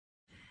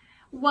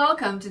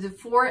Welcome to the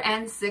 4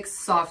 and 6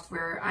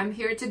 software. I'm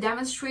here to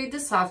demonstrate the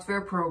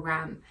software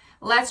program.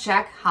 Let's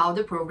check how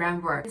the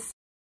program works.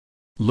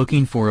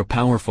 Looking for a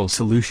powerful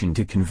solution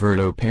to convert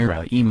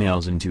Opera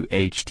emails into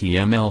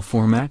HTML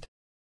format?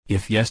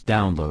 If yes,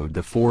 download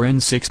the 4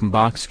 and 6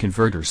 box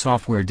converter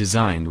software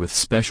designed with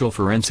special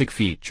forensic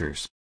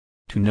features.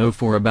 To know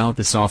more about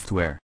the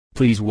software,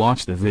 please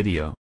watch the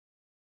video.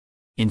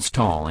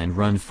 Install and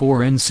run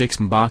 4 and 6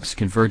 box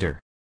converter.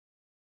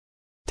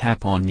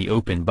 Tap on the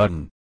Open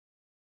button.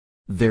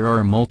 There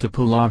are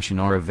multiple options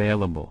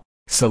available.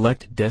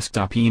 Select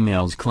Desktop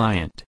Emails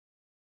Client.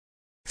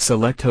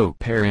 Select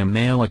Opera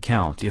Mail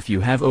Account. If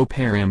you have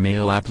Opera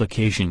Mail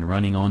application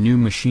running on new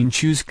machine,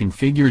 choose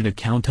Configured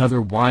Account,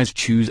 otherwise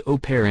choose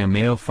Opera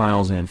Mail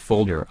Files and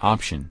Folder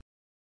option.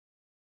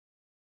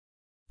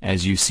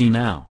 As you see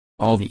now,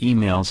 all the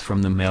emails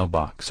from the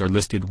mailbox are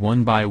listed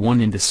one by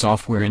one in the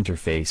software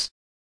interface.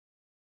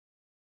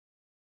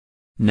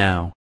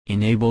 Now,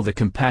 enable the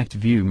Compact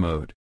View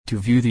mode to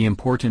view the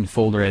important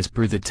folder as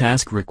per the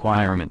task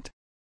requirement.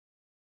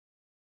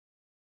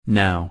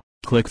 Now,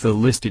 click the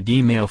listed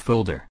email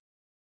folder.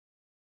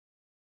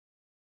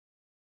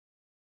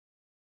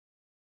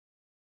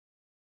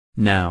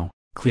 Now,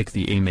 click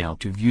the email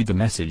to view the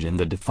message in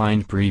the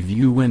defined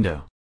preview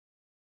window.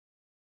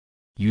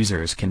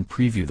 Users can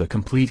preview the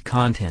complete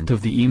content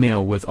of the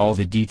email with all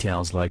the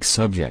details like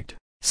subject,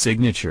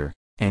 signature,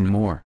 and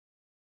more.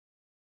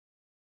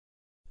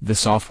 The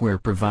software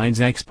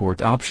provides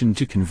export option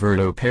to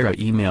convert Opera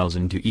emails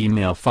into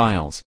email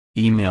files,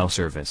 email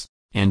service,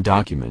 and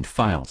document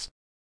files.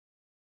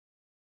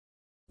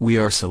 We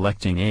are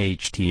selecting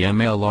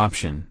HTML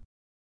option.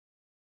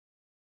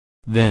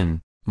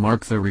 Then,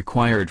 mark the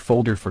required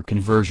folder for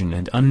conversion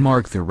and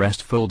unmark the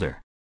rest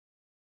folder.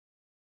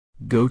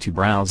 Go to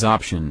Browse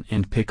option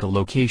and pick a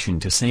location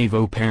to save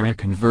Opera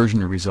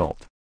conversion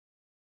result.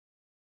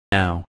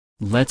 Now,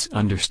 let's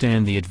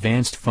understand the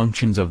advanced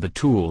functions of the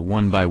tool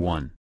one by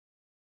one.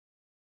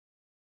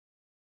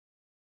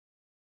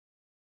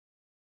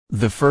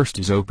 The first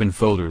is open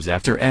folders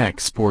after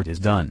export is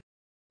done.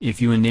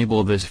 If you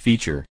enable this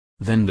feature,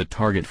 then the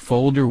target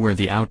folder where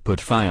the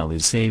output file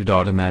is saved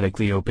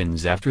automatically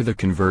opens after the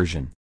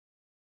conversion.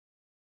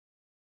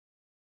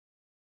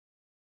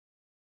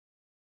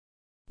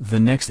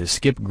 The next is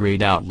Skip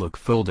Grayed Outlook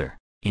folder.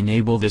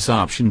 Enable this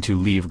option to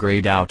leave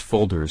grayed out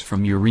folders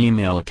from your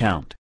email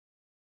account.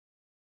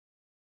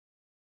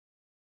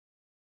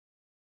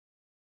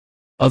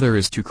 Other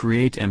is to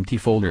create empty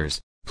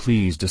folders.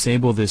 Please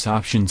disable this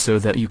option so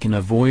that you can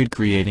avoid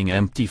creating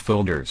empty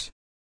folders.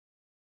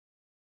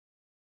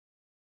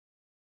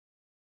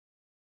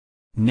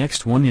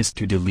 Next one is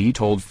to delete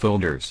old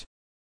folders.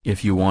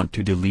 If you want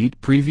to delete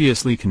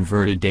previously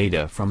converted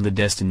data from the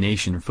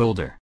destination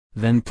folder,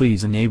 then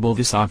please enable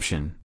this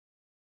option.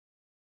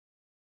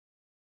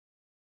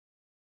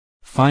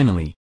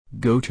 Finally,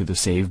 go to the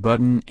Save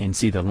button and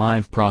see the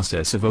live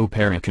process of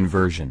Opera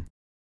conversion.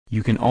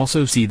 You can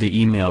also see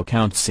the email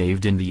count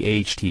saved in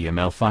the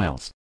HTML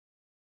files.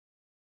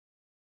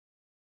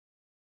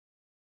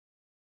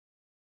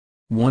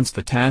 Once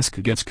the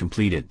task gets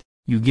completed,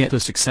 you get a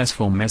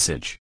successful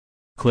message.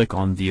 Click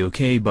on the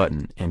OK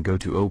button and go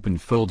to Open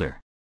folder.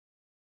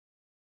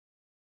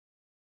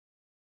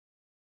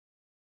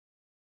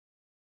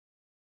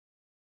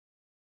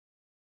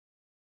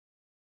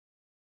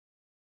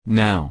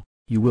 Now,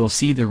 you will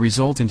see the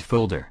resultant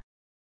folder.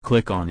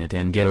 Click on it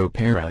and get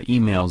Opera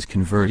emails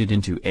converted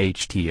into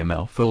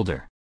HTML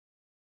folder.